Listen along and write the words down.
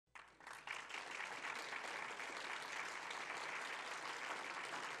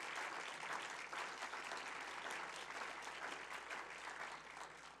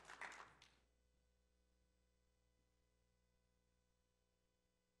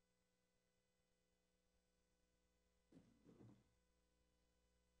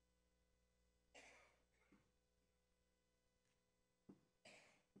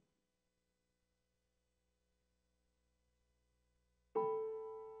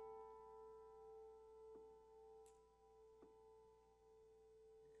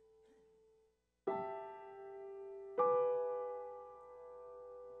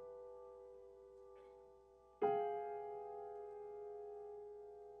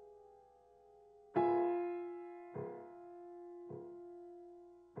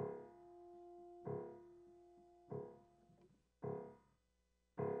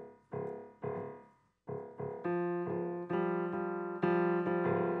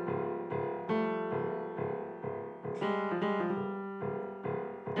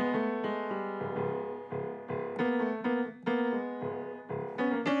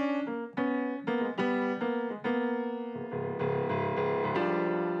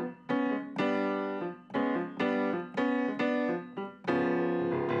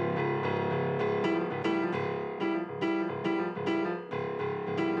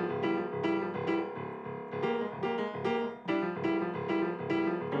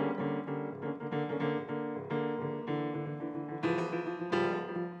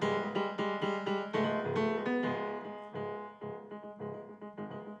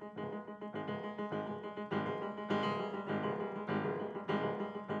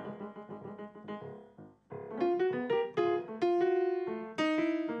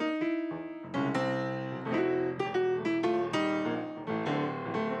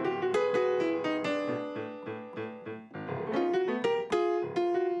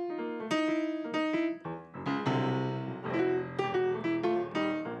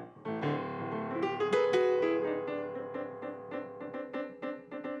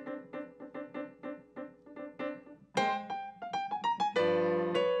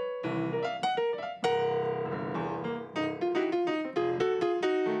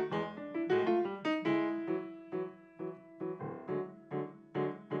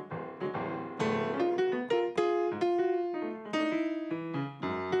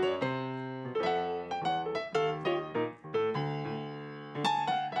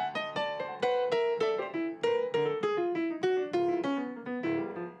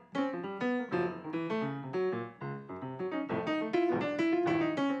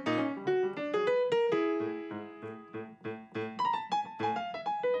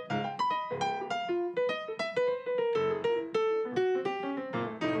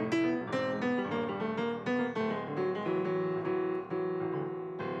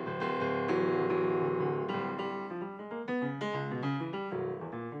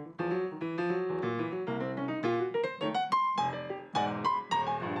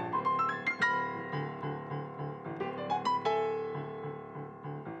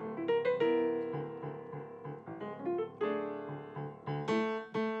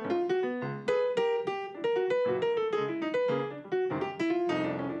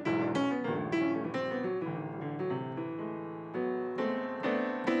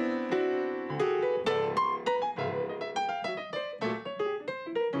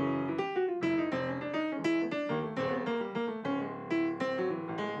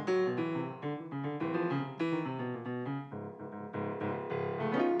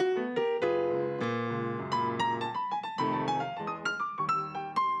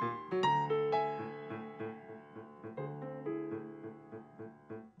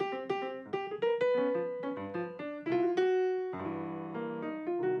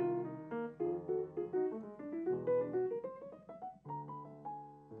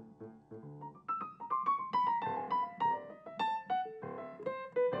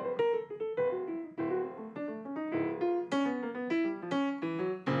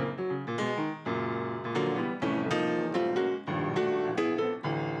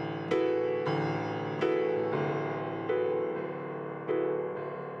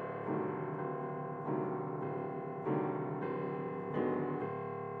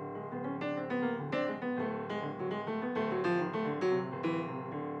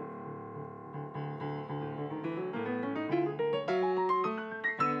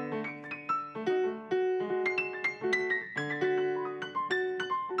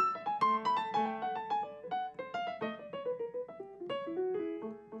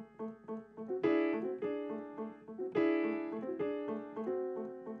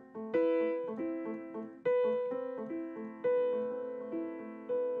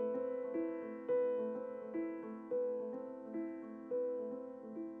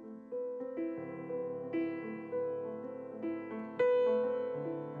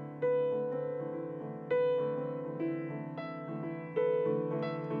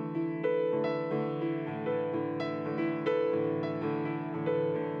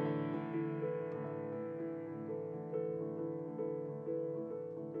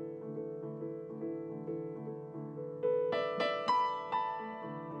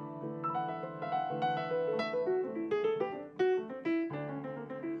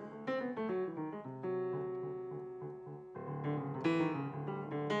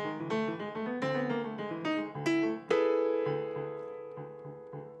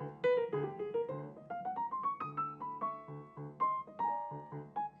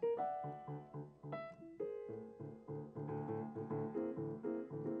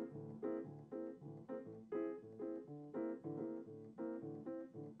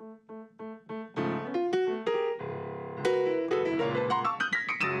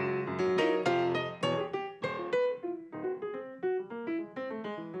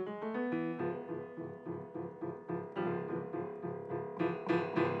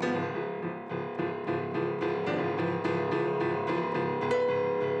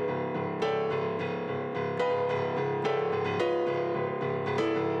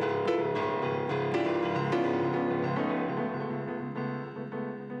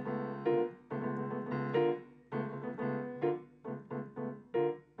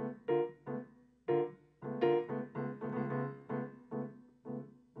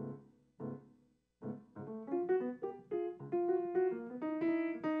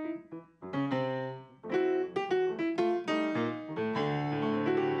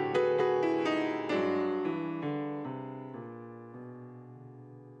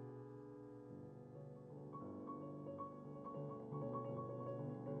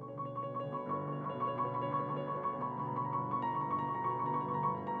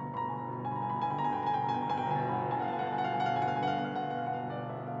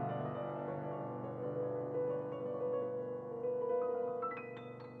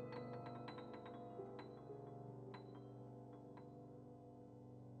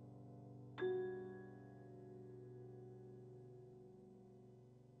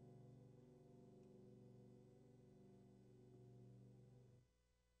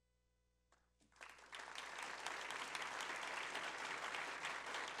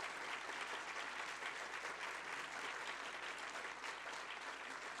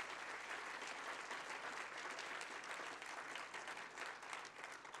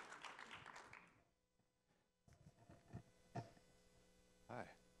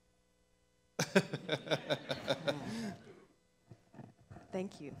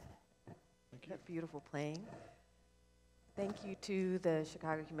Thank you. That beautiful playing. Thank you to the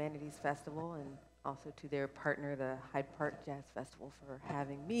Chicago Humanities Festival and also to their partner, the Hyde Park Jazz Festival, for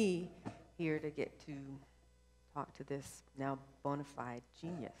having me here to get to talk to this now bona fide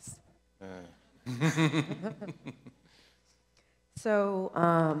genius. So,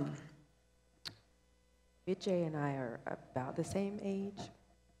 Vijay and I are about the same age.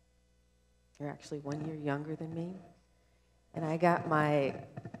 You're actually 1 year younger than me. And I got my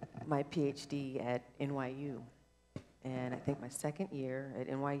PhD at NYU. And I think my second year at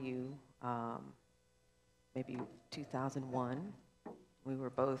NYU, maybe 2001, we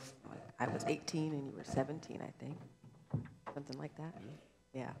were both, I was 18 and you were 17, I think. Something like that.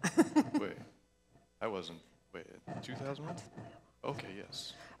 Yeah. Wait, I wasn't, 2001? Okay,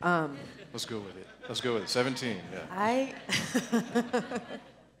 yes. Let's go with it. Let's go with it. 17, yeah.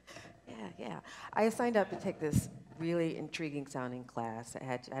 Yeah. I signed up to take this really intriguing sounding class.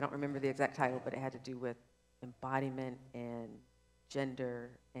 I don't remember the exact title, but it had to do with embodiment and gender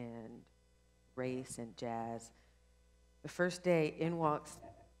and race and jazz. The first day, in walks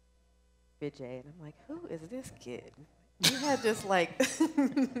Vijay, and I'm like, who is this kid? He had just like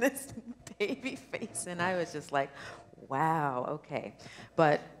this baby face, and I was just like, wow, okay.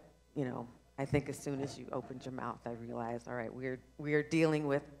 But, you know, I think as soon as you opened your mouth, I realized, all right, we're dealing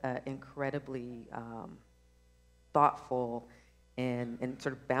with incredibly thoughtful and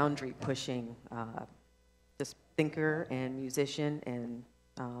sort of boundary pushing just thinker and musician, and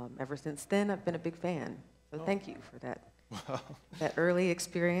ever since then, I've been a big fan. So thank you for that, that early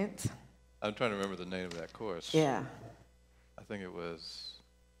experience. I'm trying to remember the name of that course. Yeah. I think it was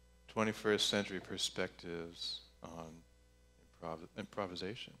 21st Century Perspectives on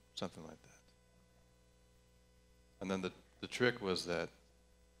Improvisation, something like that. And then the trick was that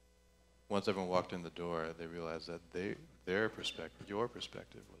once everyone walked in the door, they realized that their perspective, your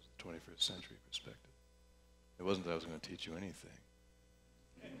perspective, was the 21st century perspective. It wasn't that I was going to teach you anything.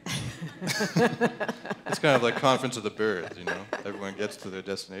 It's kind of like Conference of the Birds, you know? Everyone gets to their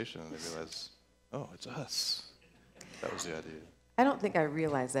destination and they realize, oh, it's us. That was the idea. I don't think I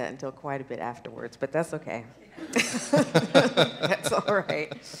realized that until quite a bit afterwards, but that's okay. That's all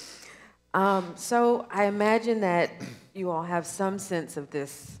right. So I imagine that you all have some sense of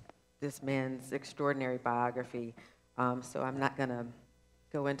this man's extraordinary biography. So I'm not going to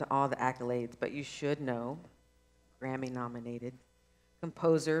go into all the accolades, but you should know, Grammy-nominated,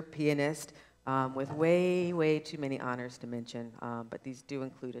 composer, pianist, with way, way too many honors to mention. But these do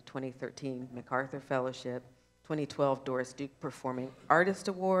include a 2013 MacArthur Fellowship, 2012 Doris Duke Performing Artist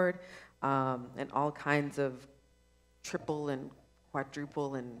Award, and all kinds of triple and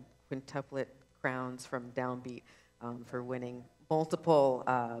quadruple and quintuplet crowns from Downbeat for winning multiple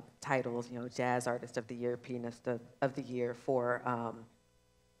titles, you know, Jazz Artist of the Year, Pianist of the Year for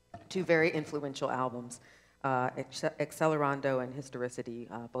two very influential albums, Accelerando and Historicity,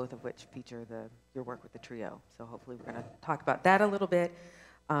 both of which feature your work with the trio. So hopefully we're going to talk about that a little bit.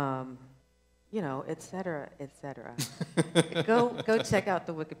 You know, et cetera, et cetera. Go check out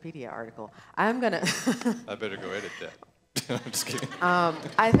the Wikipedia article. I'm gonna. I better go edit that. I'm just kidding.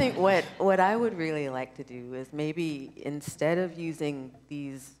 I think what I would really like to do is maybe instead of using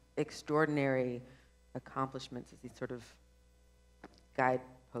these extraordinary accomplishments as these sort of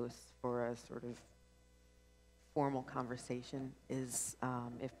guideposts for a sort of formal conversation, is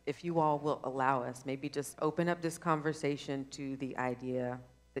if you all will allow us, maybe just open up this conversation to the idea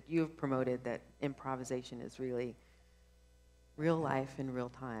that you have promoted, that improvisation is really real life in real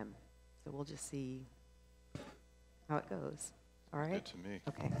time. So we'll just see how it goes. All right? Good to me.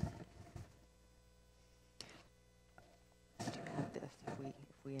 Okay. Do have this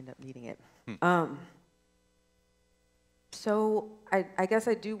if we end up needing it. So I guess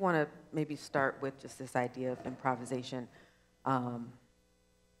I do want to maybe start with just this idea of improvisation. I'm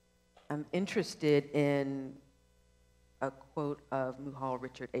interested in a quote of Muhal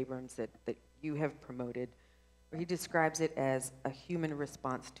Richard Abrams that you have promoted, where he describes it as a human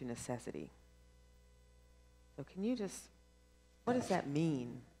response to necessity. So can you just, what does that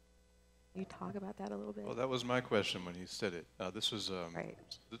mean? Can you talk about that a little bit? Well, that was my question when he said it. This was, right.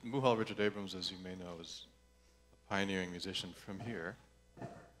 Muhal Richard Abrams, as you may know, is a pioneering musician from here.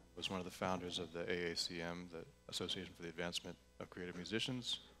 Was one of the founders of the AACM, the Association for the Advancement of Creative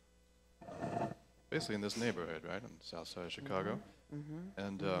Musicians. Basically in this neighborhood, right, on the south side of Chicago.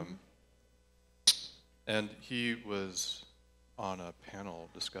 And he was on a panel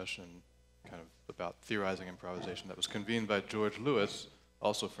discussion kind of about theorizing improvisation that was convened by George Lewis,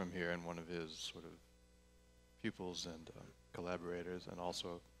 also from here, and one of his sort of pupils and collaborators, and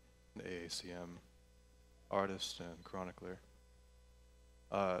also an AACM artist and chronicler.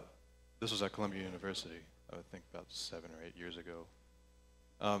 This was at Columbia University, I think about 7 or 8 years ago.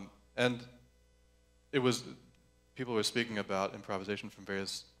 And it was, people were speaking about improvisation from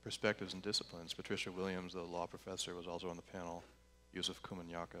various perspectives and disciplines. Patricia Williams, the law professor, was also on the panel. Yusuf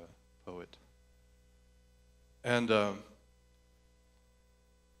Kumanyaka, poet. And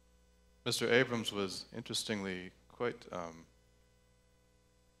Mr. Abrams was interestingly quite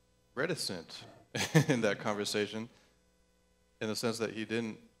reticent in that conversation, in the sense that he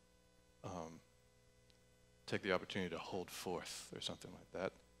didn't take the opportunity to hold forth or something like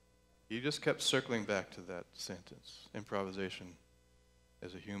that. He just kept circling back to that sentence: improvisation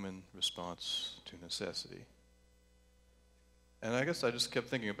is a human response to necessity. And I guess I just kept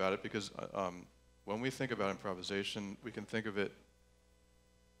thinking about it because when we think about improvisation, we can think of it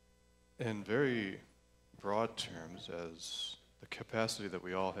in very broad terms as the capacity that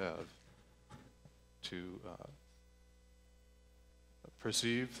we all have to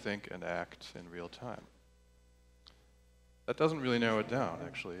perceive, think, and act in real time. That doesn't really narrow it down,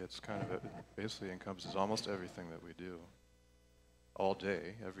 actually. It's kind of, it basically encompasses almost everything that we do all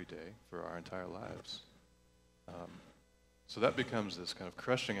day, every day, for our entire lives. So that becomes this kind of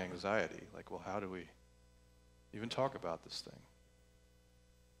crushing anxiety, like, well, how do we even talk about this thing?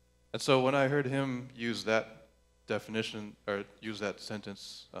 And so when I heard him use that definition, or use that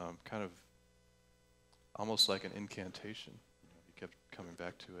sentence kind of almost like an incantation, he kept coming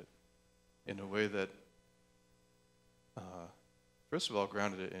back to it in a way that, first of all,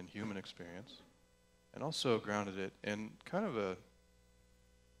 grounded it in human experience, and also grounded it in kind of a,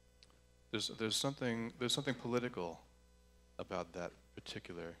 there's something political about that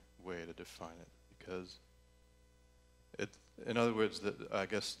particular way to define it, because it, in other words, that I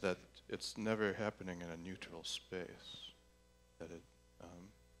guess that it's never happening in a neutral space, that it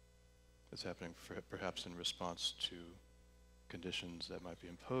is happening perhaps in response to conditions that might be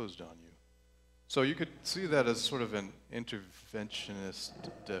imposed on you. So you could see that as sort of an interventionist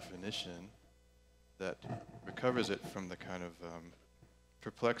definition that recovers it from the kind of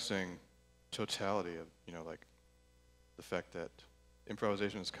perplexing totality of, you know, like the fact that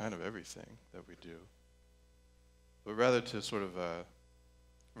improvisation is kind of everything that we do, but rather to sort of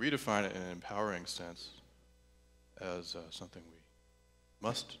redefine it in an empowering sense as something we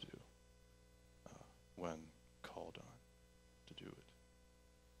must do when called on to do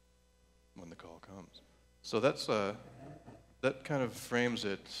it, when the call comes. So that's that kind of frames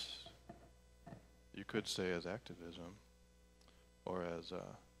it, you could say, as activism, or as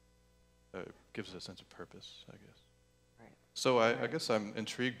gives it a sense of purpose, I guess. Right. So I guess I'm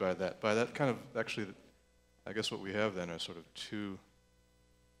intrigued by that. By that kind of, actually, I guess what we have then are sort of two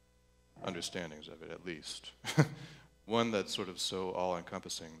understandings of it, at least. One that's sort of so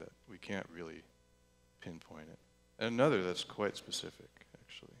all-encompassing that we can't really pinpoint it, and another that's quite specific,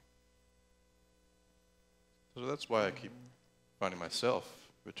 actually. So that's why I keep finding myself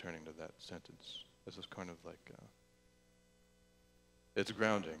returning to that sentence as this kind of like, it's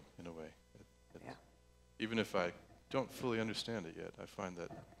grounding in a way. Yeah. Even if I don't fully understand it yet, I find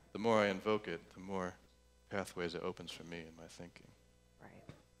that the more I invoke it, the more pathways it opens for me in my thinking.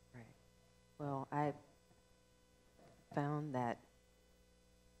 Right, right. Well, I found that,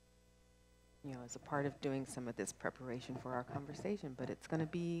 you know, as a part of doing some of this preparation for our conversation, but it's going to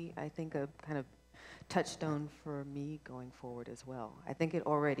be, I think, a kind of touchstone for me going forward as well. I think it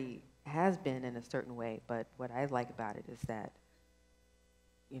already has been in a certain way, but what I like about it is that,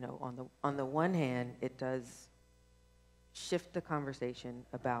 you know, on the one hand, it does shift the conversation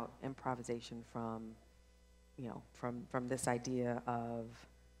about improvisation from, you know, from this idea of,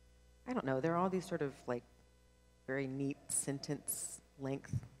 I don't know, there are all these sort of like very neat sentence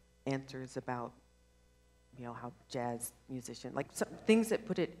length answers about, you know, how jazz musician, like some things that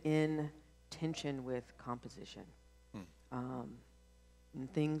put it in tension with composition.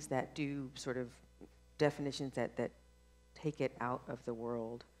 And things that do sort of definitions that take it out of the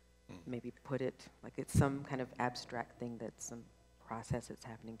world, maybe put it like it's some kind of abstract thing, that's some process that's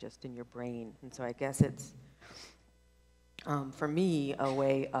happening just in your brain. And so I guess it's, for me, a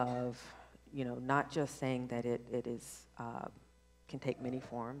way of, you know, not just saying that it is, can take many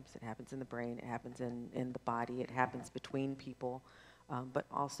forms. It happens in the brain, it happens in the body, it happens between people, but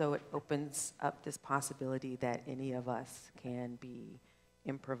also it opens up this possibility that any of us can be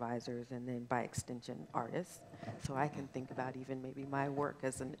improvisers, and then by extension artists. So I can think about even maybe my work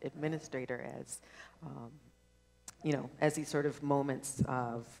as an administrator as, you know, as these sort of moments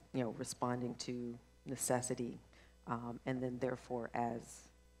of, you know, responding to necessity, and then therefore as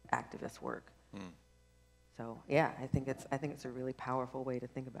activist work. So yeah, I think it's a really powerful way to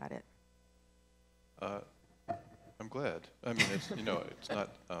think about it. I'm glad. I mean, it's, you know, it's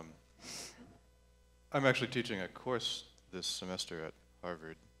not, I'm actually teaching a course this semester at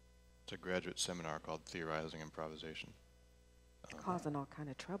Harvard. It's a graduate seminar called Theorizing Improvisation. Causing all kind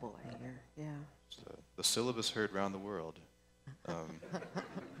of trouble, I hear. Yeah. It's the syllabus heard around the world.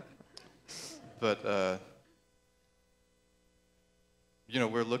 But you know,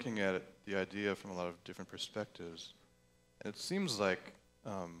 we're looking at the idea from a lot of different perspectives, and it seems like,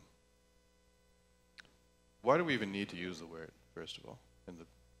 why do we even need to use the word, first of all,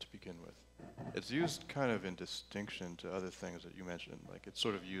 to begin with? It's used kind of in distinction to other things that you mentioned, like it's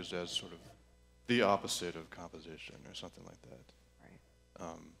sort of used as sort of the opposite of composition or something like that. Right.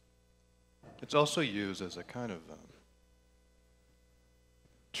 It's also used as a kind of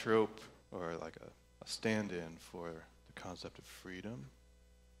trope or like a stand-in for the concept of freedom.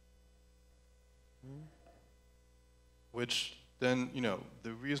 Which then, you know,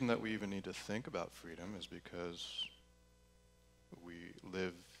 the reason that we even need to think about freedom is because we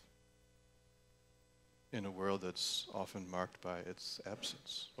live in a world that's often marked by its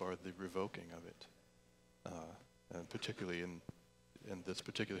absence or the revoking of it. And particularly in this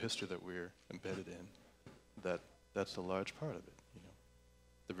particular history that we're embedded in, that's a large part of it, you know.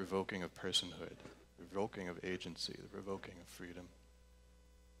 The revoking of personhood, the revoking of agency, the revoking of freedom.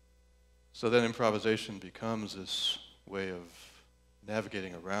 So then improvisation becomes this way of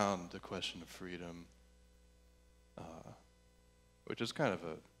navigating around the question of freedom, which is kind of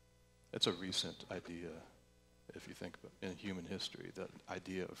it's a recent idea, if you think about in human history. That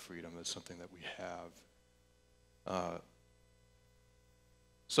idea of freedom is something that we have.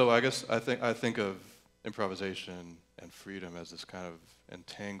 So I guess I think of improvisation and freedom as this kind of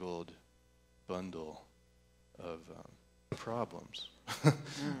entangled bundle of problems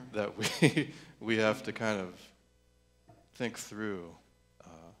that we have to kind of think through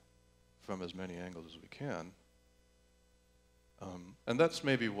from as many angles as we can. And that's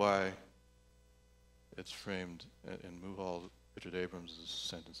maybe why it's framed in Richard Abrams'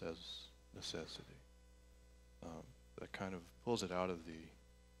 sentence as necessity. That kind of pulls it out of the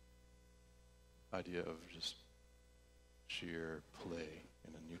idea of just sheer play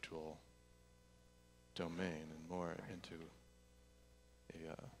in a neutral domain and more into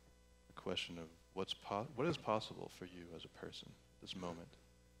a question of what is possible for you as a person this moment,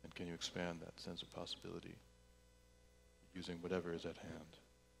 and can you expand that sense of possibility using whatever is at hand.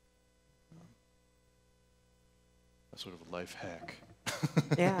 A sort of life hack.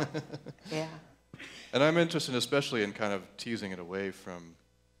 Yeah, yeah. And I'm interested especially in kind of teasing it away from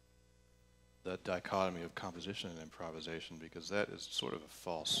that dichotomy of composition and improvisation, because that is sort of a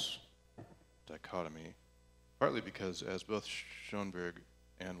false dichotomy, partly because, as both Schoenberg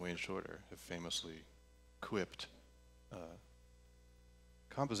and Wayne Shorter have famously quipped,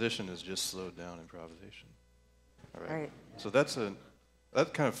 composition is just slowed down improvisation. All right? Right. So that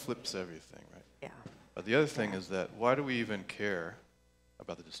kind of flips everything, right? Yeah. But the other thing is that why do we even care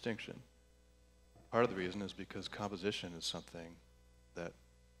about the distinction? Part of the reason is because composition is something that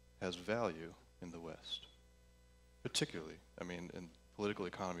has value in the West. Particularly, I mean, in political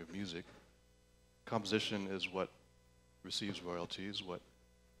economy of music, composition is what receives royalties, what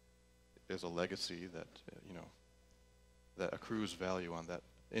is a legacy that, that accrues value on that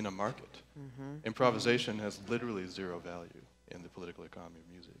in a market. Mm-hmm. Improvisation has literally zero value in the political economy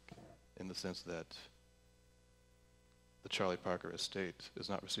of music, in the sense that the Charlie Parker estate is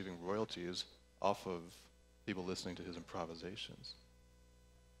not receiving royalties off of people listening to his improvisations.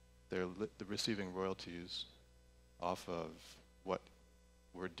 They're receiving royalties off of what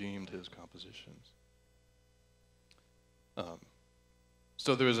were deemed his compositions.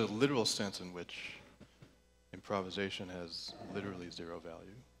 So there is a literal sense in which improvisation has literally zero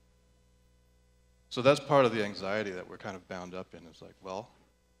value. So that's part of the anxiety that we're kind of bound up in. It's like, well,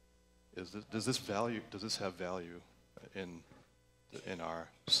 does this have value in our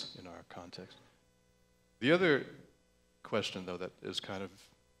context? The other question, though, that is kind of,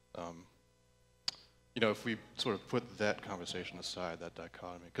 if we sort of put that conversation aside, that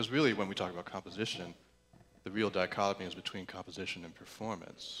dichotomy, because really when we talk about composition, the real dichotomy is between composition and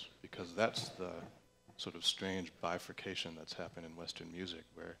performance, because that's the sort of strange bifurcation that's happened in Western music,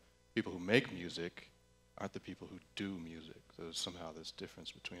 where people who make music aren't the people who do music. There's somehow this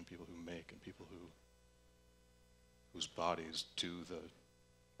difference between people who make and people whose bodies do the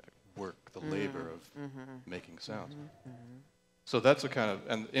work, the labor of making sounds. So that's a kind of,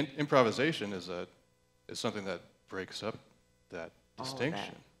 and improvisation is something that breaks up that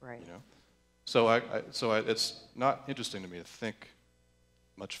distinction. That, right. So it's not interesting to me to think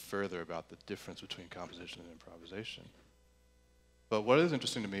much further about the difference between composition and improvisation. But what is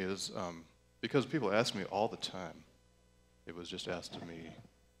interesting to me is, because people ask me all the time, It was just asked of me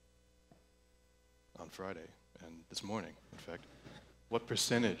on Friday, and this morning, in fact, what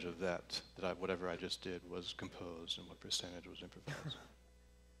percentage of whatever I just did was composed and what percentage was improvised.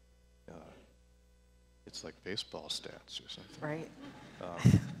 It's like baseball stats or something. Right.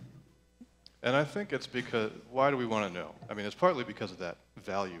 And I think it's because, why do we want to know? I mean, it's partly because of that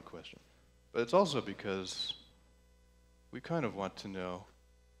value question, but it's also because we kind of want to know,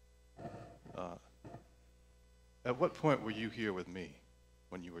 at what point were you here with me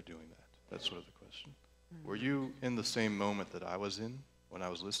when you were doing that? That's sort of the question. Mm-hmm. Were you in the same moment that I was in when I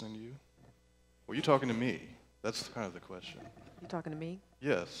was listening to you? Were you talking to me? That's kind of the question. You talking to me?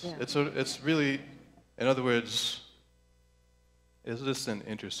 Yes. Yeah. It's really, in other words, is this an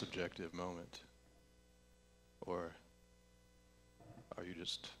intersubjective moment? Or are you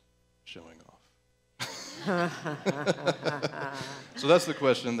just showing off? So that's the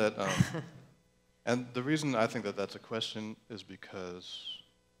question that, and the reason I think that that's a question is because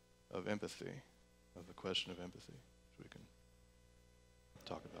of empathy, of the question of empathy, which we can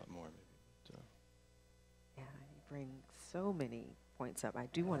talk about more maybe. Yeah, you bring so many points up. I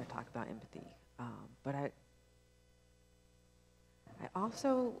do want to talk about empathy, but I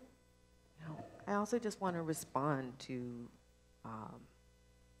also just want to respond to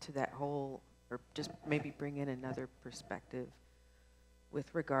that whole, or just maybe bring in another perspective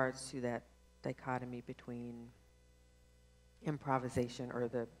with regards to that dichotomy between improvisation, or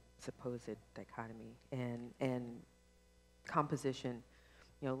the supposed dichotomy, and composition.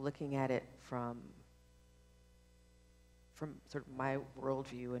 You know, looking at it from sort of my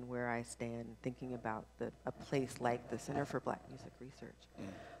worldview and where I stand, thinking about a place like the Center for Black Music Research,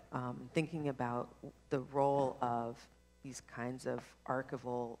 thinking about the role of these kinds of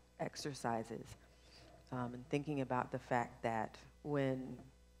archival exercises, and thinking about the fact that when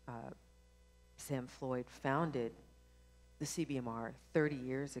Sam Floyd founded the CBMR 30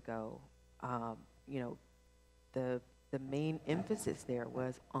 years ago, you know, the main emphasis there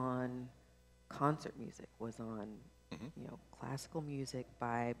was on concert music, was on you know, classical music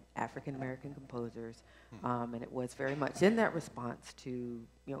by African American composers, and it was very much in that response to,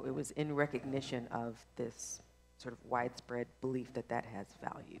 you know, it was in recognition of this sort of widespread belief that that has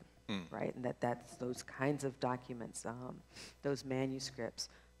value, right, and that's those kinds of documents, those manuscripts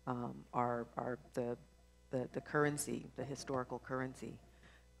are the currency, the historical currency,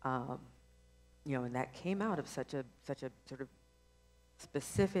 you know, and that came out of such a sort of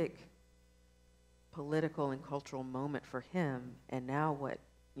specific political and cultural moment for him. And now what,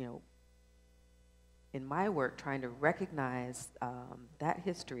 you know, in my work, trying to recognize that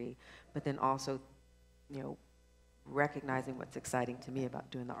history, but then also, you know, recognizing what's exciting to me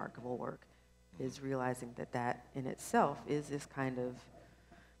about doing the archival work is realizing that that in itself is this kind of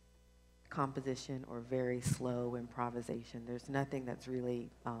composition or very slow improvisation. There's nothing that's really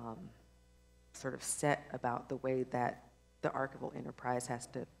sort of set about the way that the archival enterprise has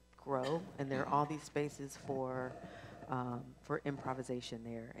to grow, and there are all these spaces for improvisation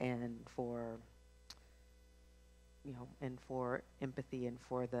there, and for, you know, and for empathy, and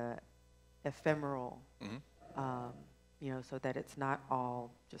for the ephemeral, you know, so that it's not all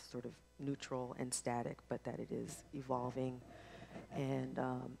just sort of neutral and static, but that it is evolving, and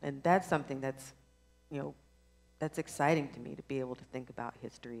that's something that's, you know, that's exciting to me, to be able to think about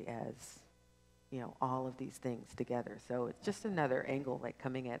history as, you know, all of these things together. So it's just another angle, like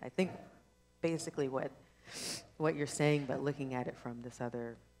coming at, I think, basically what you're saying, but looking at it from this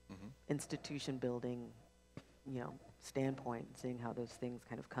other institution building, you know, standpoint, and seeing how those things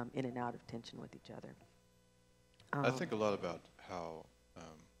kind of come in and out of tension with each other. I think a lot about how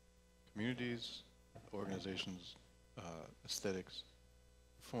communities, organizations, aesthetics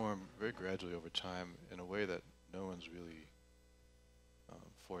form very gradually over time in a way that no one's really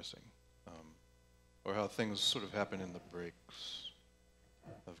forcing. Or how things sort of happen in the breaks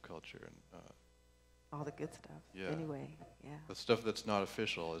of culture. And all the good stuff, yeah. Anyway, yeah. The stuff that's not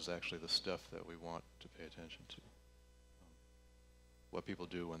official is actually the stuff that we want to pay attention to. What people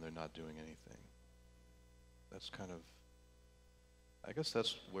do when they're not doing anything. That's kind of, I guess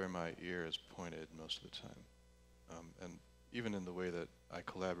that's where my ear is pointed most of the time. And even in the way that I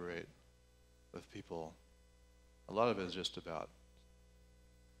collaborate with people, a lot of it is just about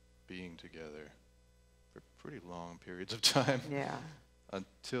being together for pretty long periods of time. Yeah.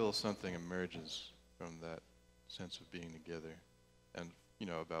 Until something emerges from that sense of being together, and, you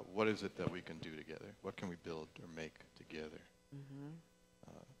know, about what is it that we can do together, what can we build or make together.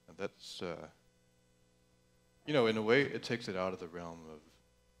 And that's, you know, in a way it takes it out of the realm of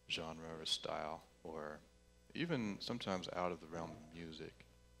genre or style, or even sometimes out of the realm of music,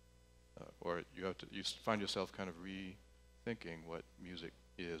 or you find yourself kind of thinking what music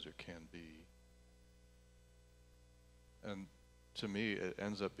is or can be. And to me, it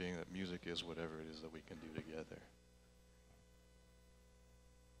ends up being that music is whatever it is that we can do together.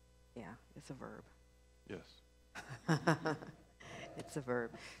 Yeah, it's a verb. Yes. It's a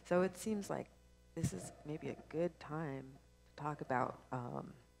verb. So it seems like this is maybe a good time to talk about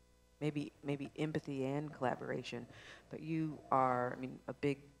maybe empathy and collaboration. But you are, I mean, a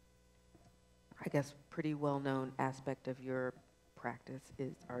big, I guess, pretty well-known aspect of your practice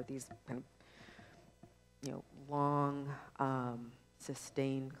are these kind of, you know, long,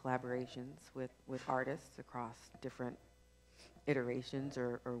 sustained collaborations with artists across different iterations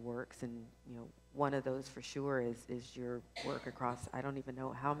or works, and you know, one of those for sure is your work across, I don't even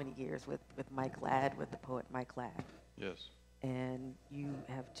know how many years, with Mike Ladd, with the poet Mike Ladd. Yes. And you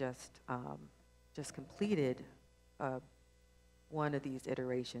have just completed one of these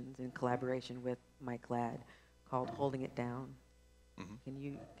iterations in collaboration with Mike Ladd called "Holding It Down." Mm-hmm.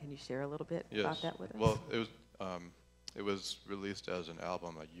 Can you share a little bit about that with us? Well, it was released as an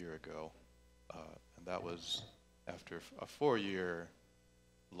album a year ago, and that was after a 4-year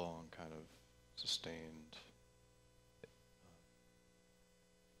long kind of sustained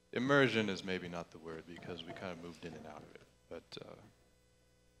immersion is maybe not the word, because we kind of moved in and out of it, but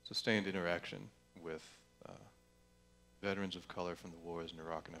sustained interaction with veterans of color from the wars in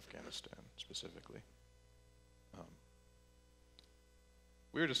Iraq and Afghanistan specifically.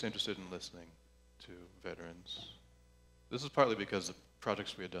 We were just interested in listening to veterans. This is partly because the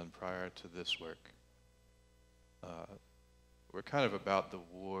projects we had done prior to this work were kind of about the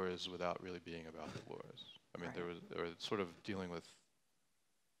wars without really being about the wars. I mean, Right. they were sort of dealing with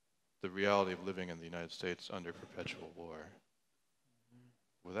the reality of living in the United States under perpetual war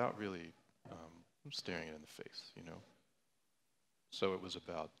without really staring it in the face, you know. So it was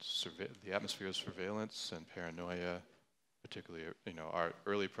about the atmosphere of surveillance and paranoia, particularly, you know, our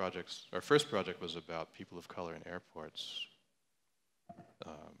first project was about people of color in airports.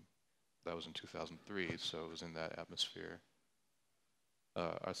 That was in 2003, so it was in that atmosphere.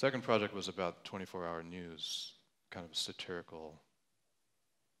 Our second project was about 24-hour news, kind of satirical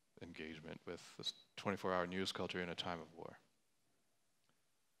engagement with this 24-hour news culture in a time of war.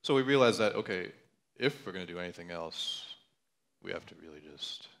 So we realized that, okay, if we're going to do anything else, we have to really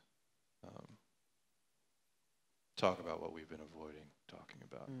just talk about what we've been avoiding talking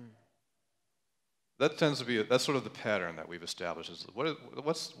about. Mm. That tends to be that's sort of the pattern that we've established. Is what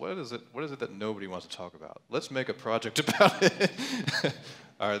is it that nobody wants to talk about? Let's make a project about it.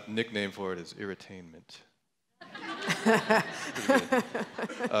 Our nickname for it is Irritainment.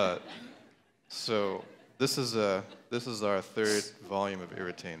 So this is our third volume of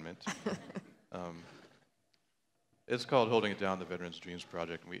Irritainment. It's called Holding It Down, the Veterans' Dreams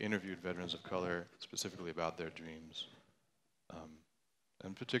Project, and we interviewed veterans of color specifically about their dreams,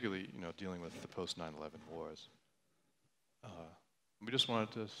 and particularly, you know, dealing with the post-9/11 wars. We just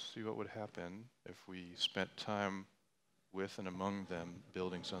wanted to see what would happen if we spent time with and among them,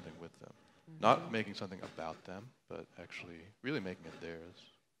 building something with them. Mm-hmm. Not making something about them, but actually really making it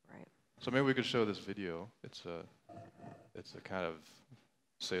theirs. Right. So maybe we could show this video. It's a kind of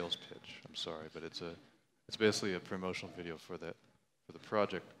sales pitch. I'm sorry, but it's basically a promotional video for the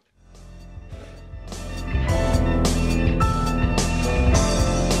project.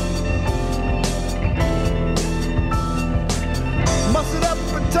 Muscled up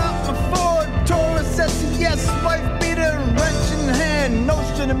atop my Ford Taurus SES, wife beater, wrench in hand,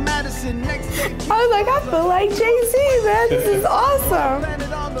 Notion of Madison next day. I was like, I feel like Jay-Z, man. This is awesome.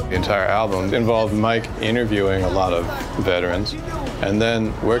 The entire album involved Mike interviewing a lot of veterans and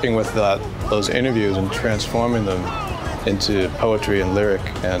then working with those interviews and transforming them into poetry and lyric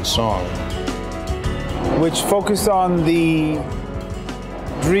and song. Which focused on the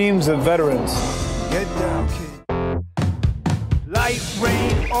dreams of veterans. Get down, kid. Light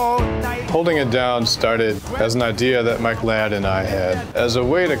rain all night. Holding It Down started as an idea that Mike Ladd and I had as a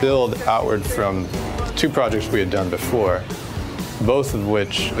way to build outward from two projects we had done before, both of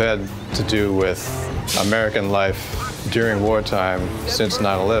which had to do with American life during wartime since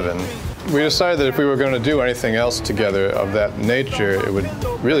 9/11. We decided that if we were going to do anything else together of that nature, it would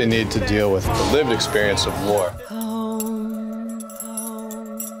really need to deal with the lived experience of war.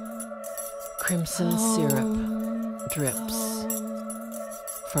 Crimson syrup drips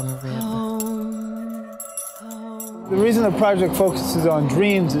from a rib. The reason the project focuses on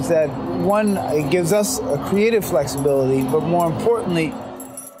dreams is that, one, it gives us a creative flexibility, but more importantly,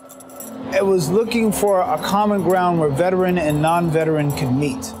 it was looking for a common ground where veteran and non-veteran could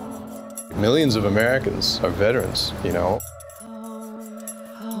meet. Millions of Americans are veterans, you know.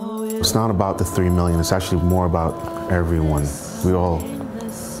 It's not about the 3 million, it's actually more about everyone. We all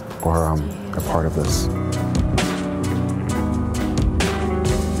are a part of this.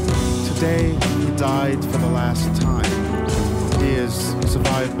 Today, he died for the last time. He is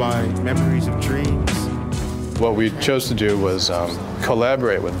survived by memories of dreams. What we chose to do was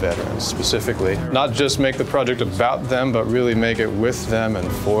collaborate with veterans specifically. Not just make the project about them, but really make it with them and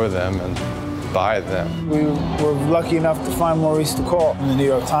for them and by them. We were lucky enough to find Maurice DeCall in the New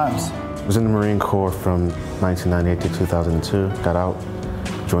York Times. I was in the Marine Corps from 1998 to 2002, got out,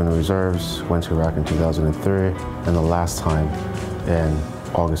 joined the reserves, went to Iraq in 2003, and the last time in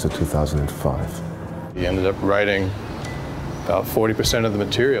August of 2005. He ended up writing about 40% of the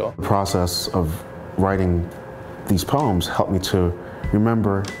material. The process of writing these poems helped me to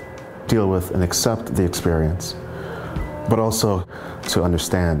remember, deal with, and accept the experience, but also to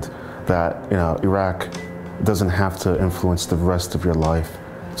understand that, Iraq doesn't have to influence the rest of your life.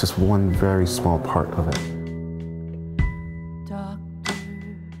 It's just one very small part of it.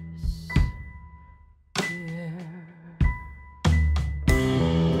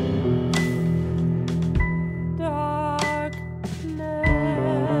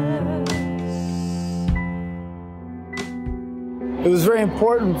 It was very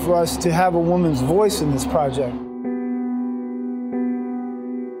important for us to have a woman's voice in this project.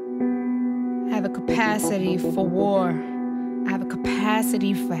 I have a capacity for war. I have a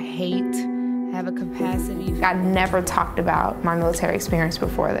capacity for hate. I have a capacity. I'd never talked about my military experience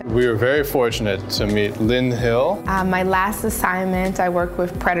before that. We were very fortunate to meet Lynn Hill. My last assignment, I worked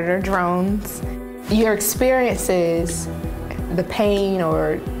with Predator drones. Your experiences, the pain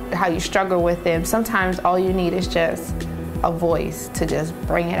or how you struggle with them, sometimes all you need is just a voice to just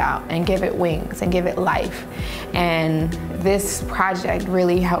bring it out and give it wings and give it life. And this project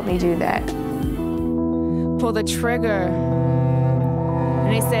really helped me do that. Pull the trigger.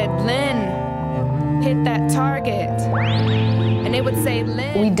 And they said, Lynn, hit that target. And they would say,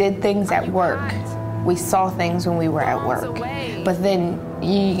 Lynn. We did things at work. We saw things when we were at work. But then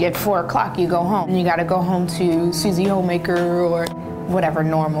at 4 o'clock you go home. And you gotta go home to Susie Homemaker or whatever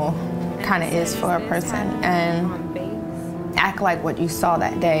normal kind of is for a person. And act like what you saw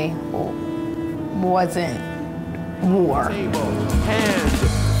that day wasn't war. Hand,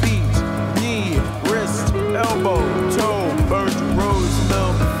 feet, knee, wrist, elbow, toe, burnt rose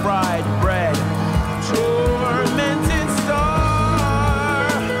milk, fried bread, tormented star,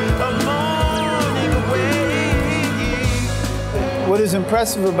 a morning away. What is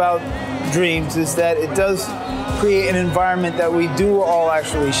impressive about Dreams is that it does create an environment that we do all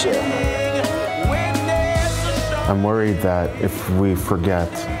actually share. I'm worried that if we forget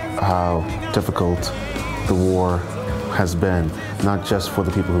how difficult the war has been, not just for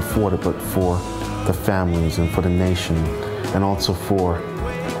the people who fought it, but for the families and for the nation, and also for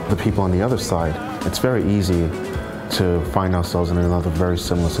the people on the other side, it's very easy to find ourselves in another very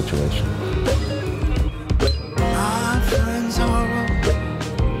similar situation.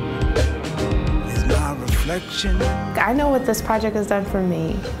 I know what this project has done for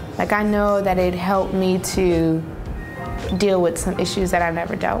me. Like, I know that it helped me to deal with some issues that I've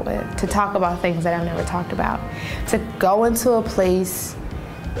never dealt with, to talk about things that I've never talked about, to go into a place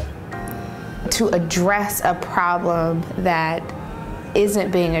to address a problem that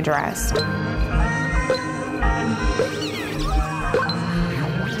isn't being addressed.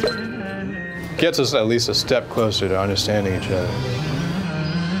 Gets us at least a step closer to understanding each other.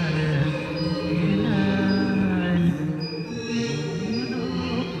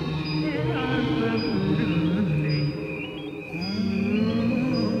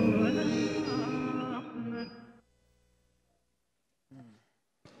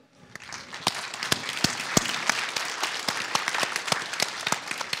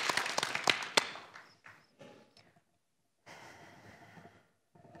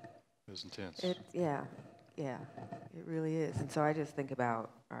 It was intense. Yeah, it really is. And so I just think about,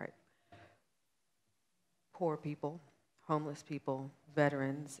 all right, poor people, homeless people,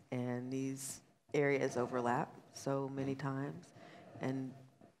 veterans, and these areas overlap so many times. And,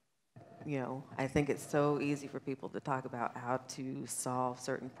 I think it's so easy for people to talk about how to solve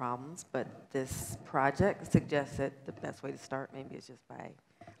certain problems, but this project suggests that the best way to start maybe is just by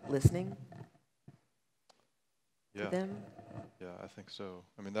listening to them. Yeah, I think so.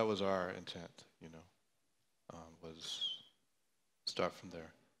 I mean, that was our intent, was start from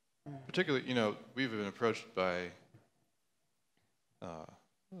there. Particularly, we've been approached by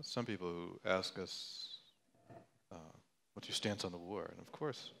some people who ask us, what's your stance on the war? And of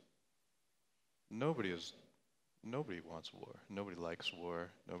course, nobody wants war. Nobody likes war.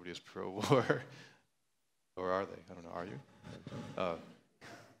 Nobody is pro-war. Or are they? I don't know, are you?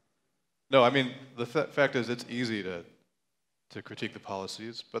 No, I mean, the fact is it's easy to critique the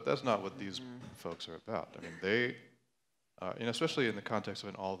policies, but that's not what these folks are about. I mean, they, especially in the context of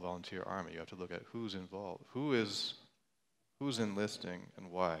an all-volunteer army, you have to look at who's involved, who's enlisting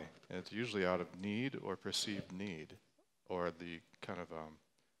and why. And it's usually out of need or perceived need, or the kind of,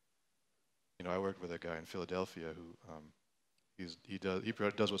 I worked with a guy in Philadelphia who he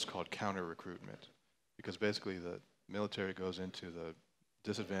does what's called counter-recruitment, because basically the military goes into the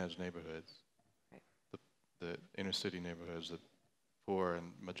disadvantaged neighborhoods, the inner city neighborhoods, the poor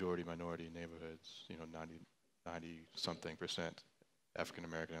and majority minority neighborhoods, 90-something% African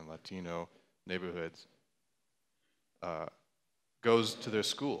American and Latino neighborhoods, goes to their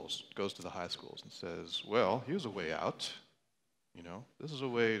schools, goes to the high schools and says, well, here's a way out. This is a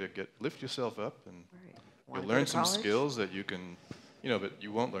way to lift yourself up, and you'll learn some skills that you can, but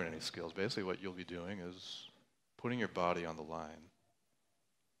you won't learn any skills. Basically what you'll be doing is putting your body on the line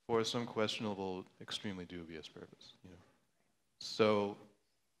for some questionable, extremely dubious purpose. So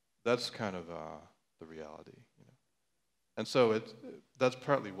that's kind of the reality. And so that's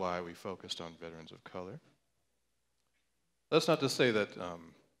partly why we focused on veterans of color. That's not to say that,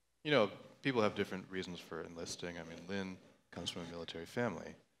 people have different reasons for enlisting. I mean, Lynn comes from a military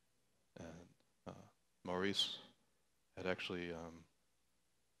family, and Maurice had actually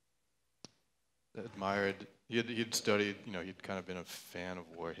admired, he'd studied, he'd kind of been a fan of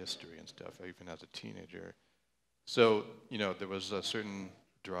war history and stuff, even as a teenager. So, there was a certain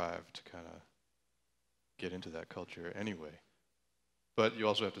drive to kind of get into that culture anyway. But you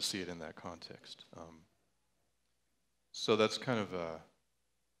also have to see it in that context. So that's kind of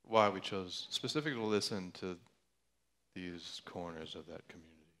why we chose specifically to listen to these corners of that community.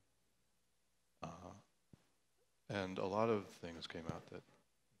 And a lot of things came out that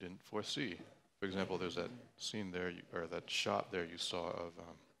didn't foresee. For example, there's that scene there, or that shot there you saw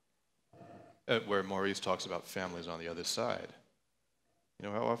of where Maurice talks about families on the other side.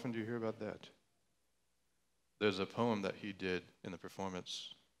 How often do you hear about that? There's a poem that he did in the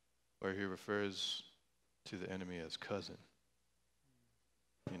performance where he refers to the enemy as cousin.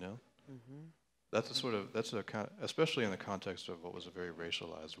 That's a kind of, especially in the context of what was a very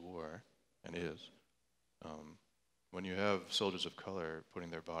racialized war, and is. When you have soldiers of color putting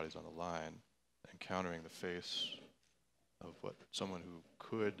their bodies on the line, encountering the face of what someone who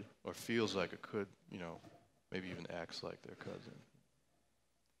could or feels like it could, maybe even acts like their cousin.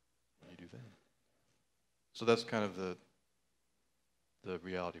 What do you do then? So that's kind of the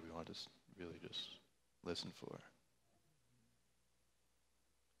reality we want to really just listen for.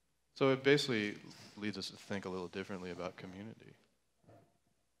 So it basically leads us to think a little differently about community.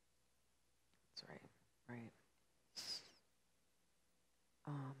 That's right, right.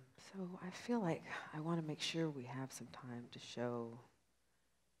 So I feel like I want to make sure we have some time to show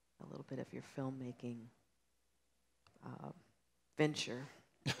a little bit of your filmmaking venture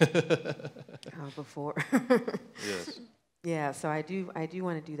before. Yes. Yeah, so I do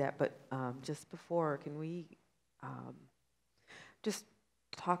want to do that, but just before, can we just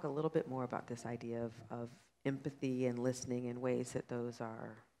talk a little bit more about this idea of empathy and listening in ways that those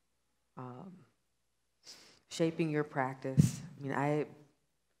are shaping your practice? I mean, I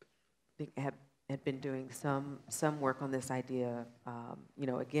think I had been doing some work on this idea,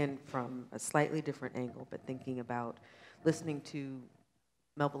 again, from a slightly different angle, but thinking about listening to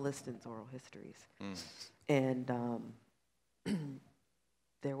Melba Liston's oral histories. And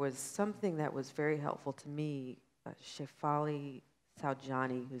there was something that was very helpful to me. Shefali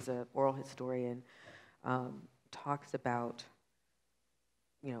Saujani, who's an oral historian, talks about,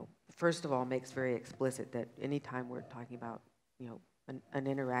 first of all, makes very explicit that anytime we're talking about, an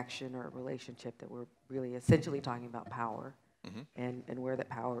interaction or a relationship, that we're really essentially talking about power, and where that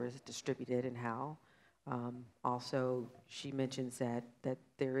power is distributed and how. Also, she mentions that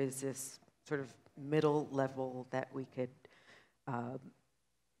there is this sort of middle level that we could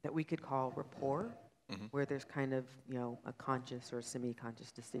call rapport, where there's kind of a conscious or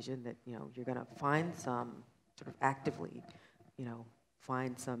semi-conscious decision that you're going to find some sort of actively,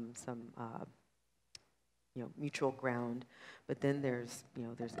 find some mutual ground, but then there's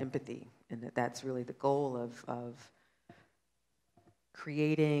empathy, and that's really the goal of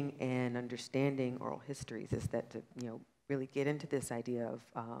creating and understanding oral histories, is that to really get into this idea of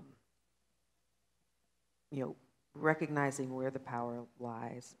recognizing where the power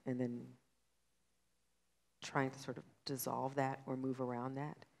lies, and then trying to sort of dissolve that or move around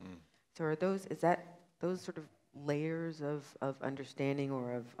that. So is that those sort of layers of understanding,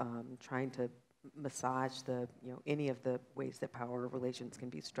 or of trying to massage any of the ways that power relations can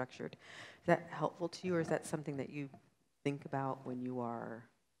be structured? Is that helpful to you, or is that something that you think about when you are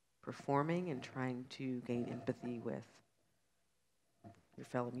performing and trying to gain empathy with your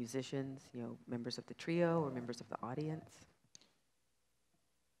fellow musicians, members of the trio or members of the audience?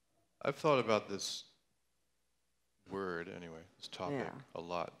 I've thought about this word, anyway, this topic, a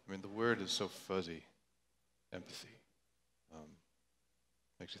lot. I mean, the word is so fuzzy, empathy.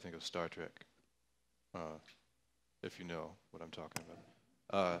 Makes you think of Star Trek, if you know what I'm talking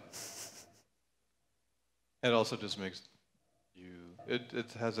about. It also just makes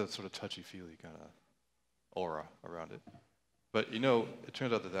it has a sort of touchy-feely kind of aura around it. But it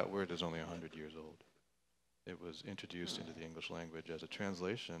turns out that word is only 100 years old. It was introduced into the English language as a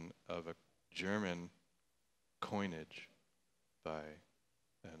translation of a German coinage by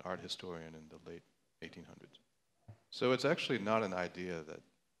an art historian in the late 1800s. So it's actually not an idea that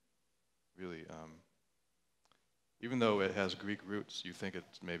really, even though it has Greek roots, you think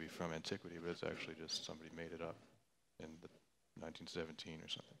it's maybe from antiquity, but it's actually just somebody made it up in 1917 or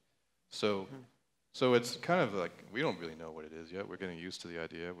something. So it's kind of like, we don't really know what it is yet. We're getting used to the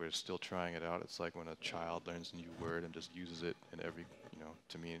idea. We're still trying it out. It's like when a child learns a new word and just uses it in every,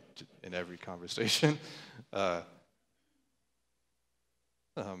 in every conversation. But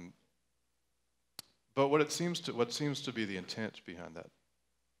what seems to be the intent behind that,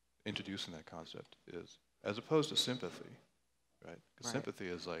 introducing that concept, is, as opposed to sympathy, right? Because sympathy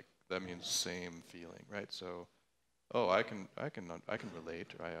is like, that means same feeling, right? So, I can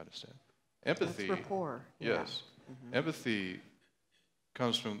relate, or I understand. Empathy. That's rapport. Yes. Mm-hmm. Empathy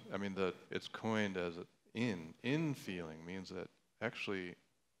comes from, it's coined as in feeling means that actually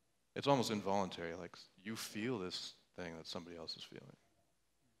it's almost involuntary. Like you feel this thing that somebody else is feeling.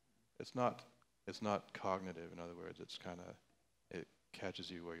 It's not cognitive. In other words, it's kind of, it catches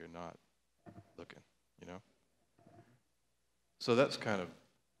you where you're not looking, So that's kind of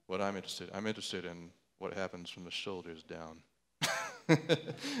what I'm interested in. I'm interested in what happens from the shoulders down.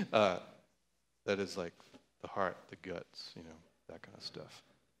 That is like the heart, the guts, that kind of stuff.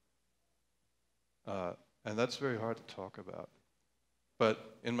 And that's very hard to talk about.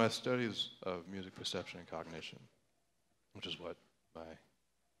 But in my studies of music perception and cognition, which is what my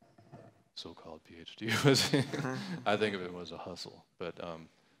so-called PhD was in, I think of it as a hustle. But,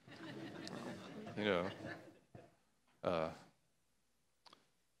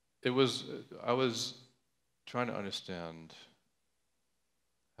 I was trying to understand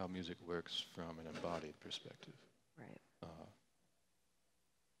how music works from an embodied perspective. Right.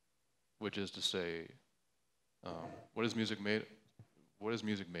 Which is to say, what is music made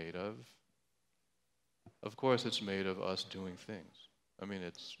of? Of course, it's made of us doing things.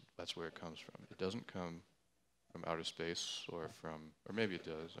 That's where it comes from. It doesn't come from outer space or maybe it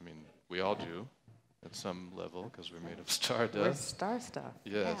does. We all do at some level because we're made of stardust. We're star stuff.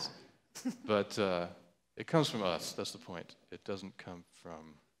 Yes. Yeah. But it comes from us. That's the point. It doesn't come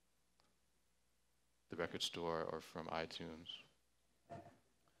from the record store or from iTunes.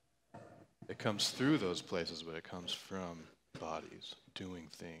 It comes through those places, but it comes from bodies doing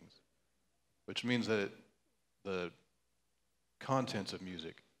things, which means that the contents of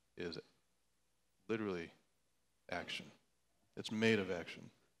music is literally action. It's made of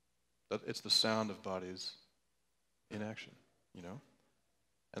action. It's the sound of bodies in action,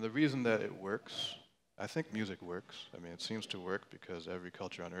 And the reason that it works, I think music works. It seems to work because every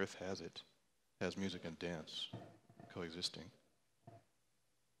culture on earth has it. Has music and dance coexisting,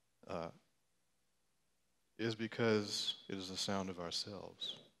 is because it is the sound of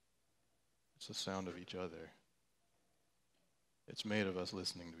ourselves. It's the sound of each other. It's made of us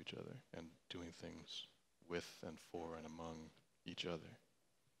listening to each other and doing things with and for and among each other.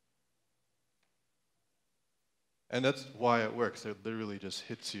 And that's why it works. It literally just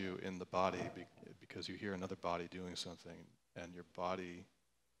hits you in the body because you hear another body doing something and your body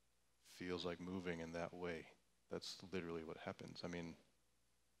feels like moving in that way. That's literally what happens.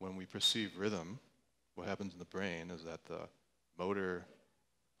 When we perceive rhythm, what happens in the brain is that the motor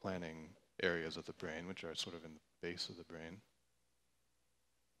planning areas of the brain, which are sort of in the base of the brain,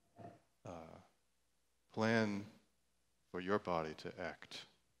 plan for your body to act.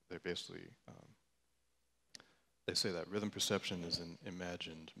 They're basically, they say that rhythm perception is an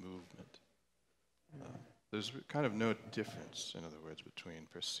imagined movement. There's kind of no difference, in other words, between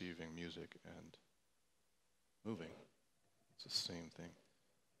perceiving music and moving. It's the same thing.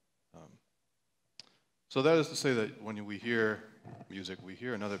 So that is to say that when we hear music, we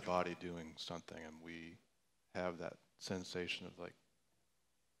hear another body doing something, and we have that sensation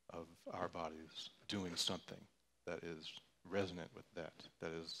of our bodies doing something that is resonant with that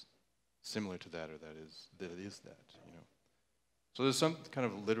is similar to that, or that it is that. So there's some kind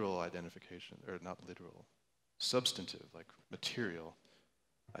of literal identification, or not literal, substantive, like material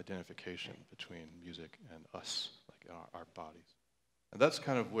identification between music and us, like our bodies. And that's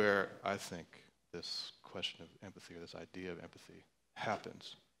kind of where I think this question of empathy, or this idea of empathy,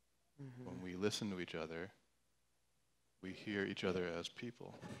 happens. When we listen to each other, we hear each other as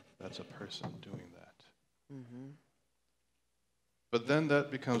people. That's a person doing that. But then that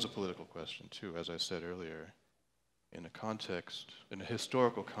becomes a political question too, as I said earlier, in a context, in a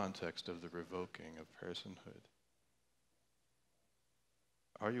historical context of the revoking of personhood.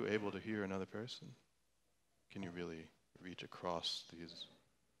 Are you able to hear another person? Can you really reach across these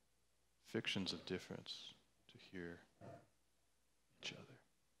fictions of difference to hear each other?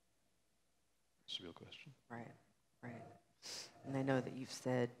 It's a real question. Right, right. And I know that you've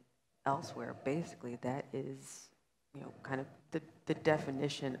said elsewhere, basically that is, you know, kind of the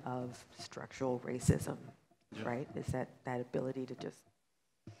definition of structural racism, right? Is that ability to just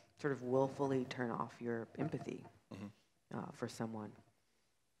sort of willfully turn off your empathy for someone.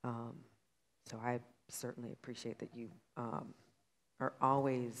 So I certainly appreciate that you are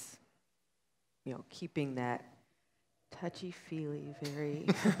always, you know, keeping that touchy-feely, very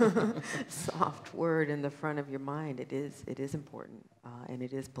soft word in the front of your mind. It is important, and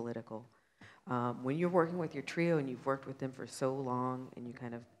it is political. When you're working with your trio and you've worked with them for so long, and you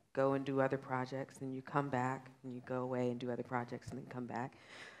kind of go and do other projects, and you come back, and you go away and do other projects, and then come back,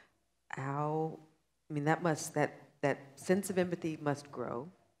 how, I mean, that sense of empathy must grow,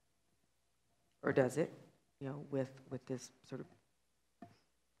 or does it, you know, with this sort of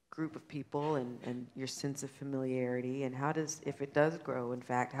group of people and your sense of familiarity, and how does, if it does grow, in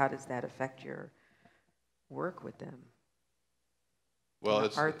fact, how does that affect your work with them? Well,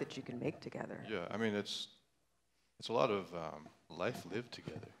 it's art that you can make together. Yeah, I mean, it's a lot of life lived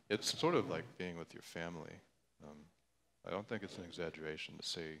together. It's sort of like being with your family. I don't think it's an exaggeration to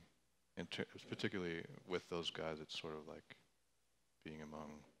say, particularly with those guys, it's sort of like being among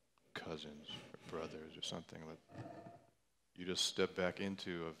cousins or brothers or something. That you just step back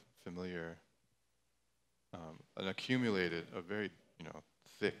into a familiar, an accumulated, a very, you know,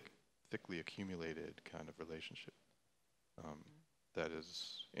 thickly accumulated kind of relationship that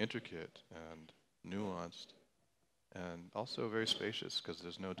is intricate and nuanced and also very spacious because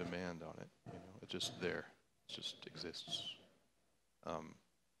there's no demand on it. You know, it's just there. It just exists.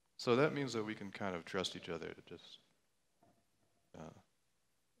 So that means that we can kind of trust each other to just,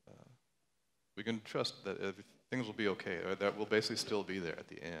 we can trust that things will be okay, or that we'll basically still be there at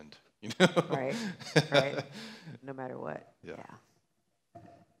the end, you know? Right, right, no matter what. Yeah.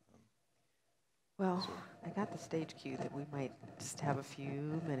 Well, I got the stage cue that we might just have a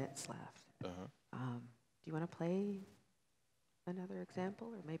few minutes left. Do you want to play another example,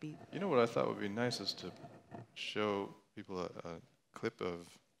 or maybe? You know what I thought would be nice is to show people a clip of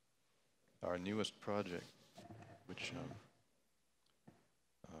our newest project, which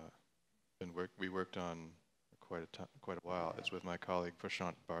we worked on quite a while. It's with my colleague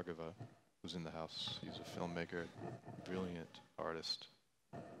Prashant Bhargava, who's in the house. He's a filmmaker, brilliant artist,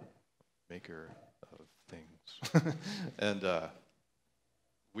 maker of things. And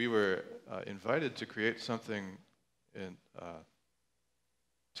we were invited to create something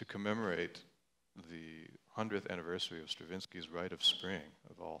to commemorate the 100th anniversary of Stravinsky's Rite of Spring,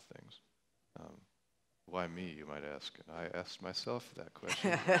 of all things. Why me, you might ask? And I asked myself that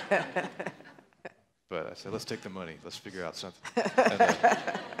question. But I said, let's take the money. Let's figure out something.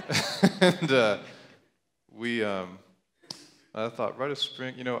 I thought, Rite of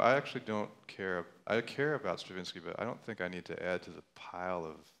Spring, you know, I actually don't care. I care about Stravinsky, but I don't think I need to add to the pile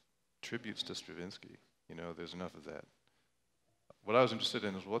of tributes to Stravinsky. You know, there's enough of that. What I was interested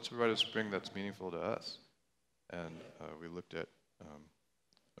in is what's a Rite of Spring that's meaningful to us? And we looked at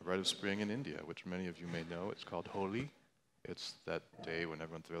a Rite of Spring in India, which many of you may know. It's called Holi. It's that day when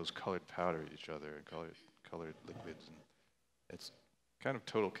everyone throws colored powder at each other and colored liquids. And it's kind of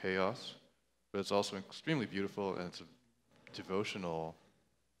total chaos, but it's also extremely beautiful, and it's a devotional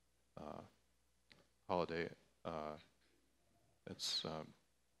holiday. It's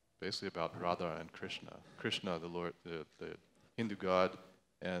basically about Radha and Krishna. Krishna, the Lord, the Hindu god,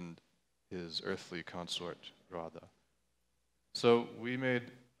 and his earthly consort, Radha. So we made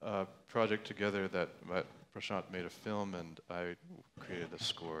a project together that Prashant made a film, and I created a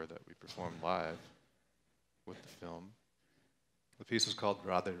score that we performed live with the film. The piece is called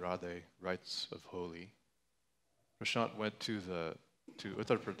Radhe Radhe, Rites of Holi. Prashant went to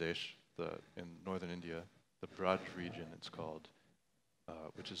Uttar Pradesh, in northern India, the Braj region it's called,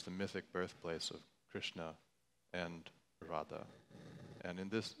 which is the mythic birthplace of Krishna and Radha. And in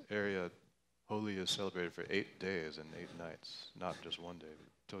this area, Holi is celebrated for 8 days and 8 nights, not just one day.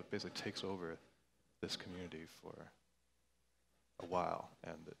 So it basically takes over this community for a while,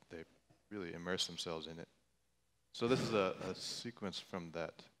 and that they really immerse themselves in it. So this is a sequence from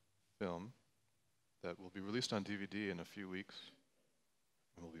that film that will be released on DVD in a few weeks,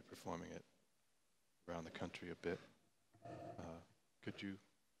 and we'll be performing it around the country a bit. Could you?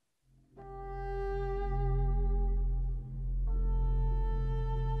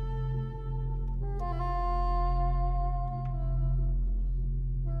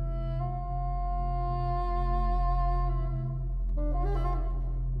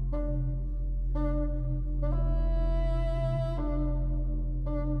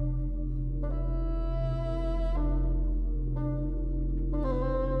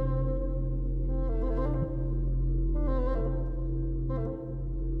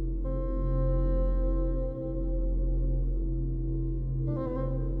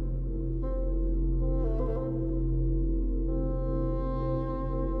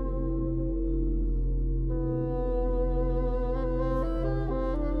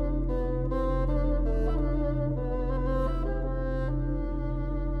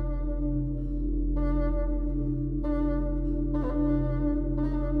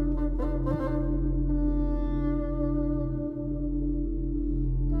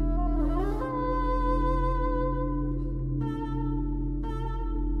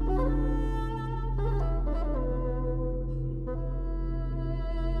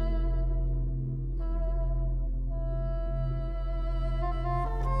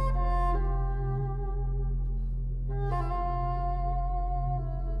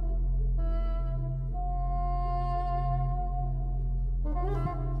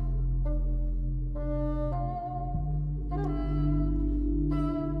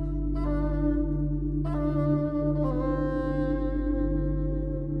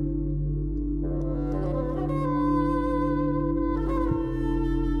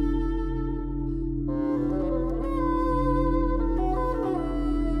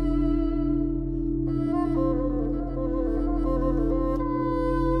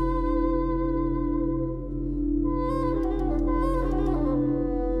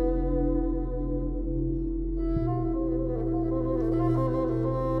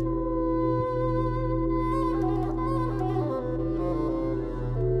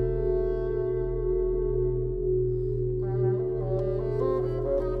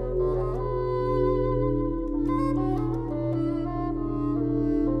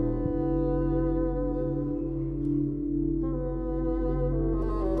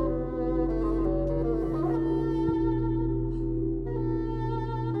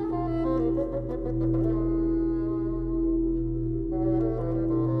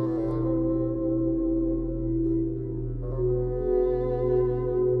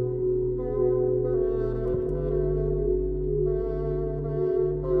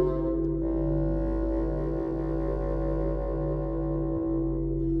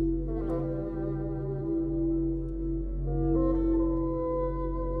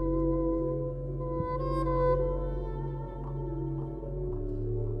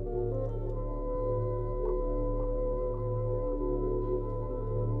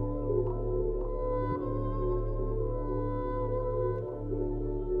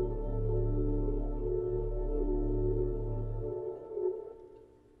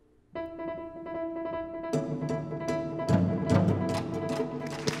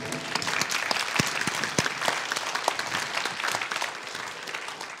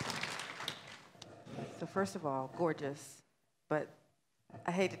 First of all, gorgeous, but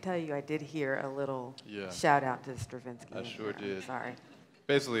I hate to tell you, I did hear a little Yeah. shout out to Stravinsky. I sure there. did. Sorry.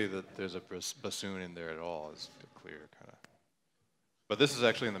 Basically, that there's a bassoon in there at all is clear, kind of. But this is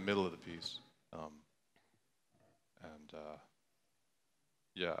actually in the middle of the piece,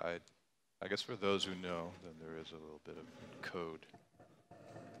 yeah, I guess for those who know, then there is a little bit of code.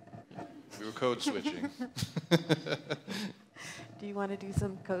 We were code switching. Do you want to do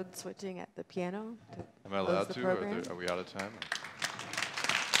some code switching at the piano? Am I allowed to? Are we out of time?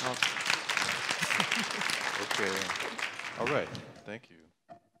 Okay. All right. Thank you.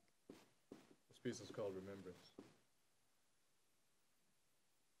 This piece is called Remembrance.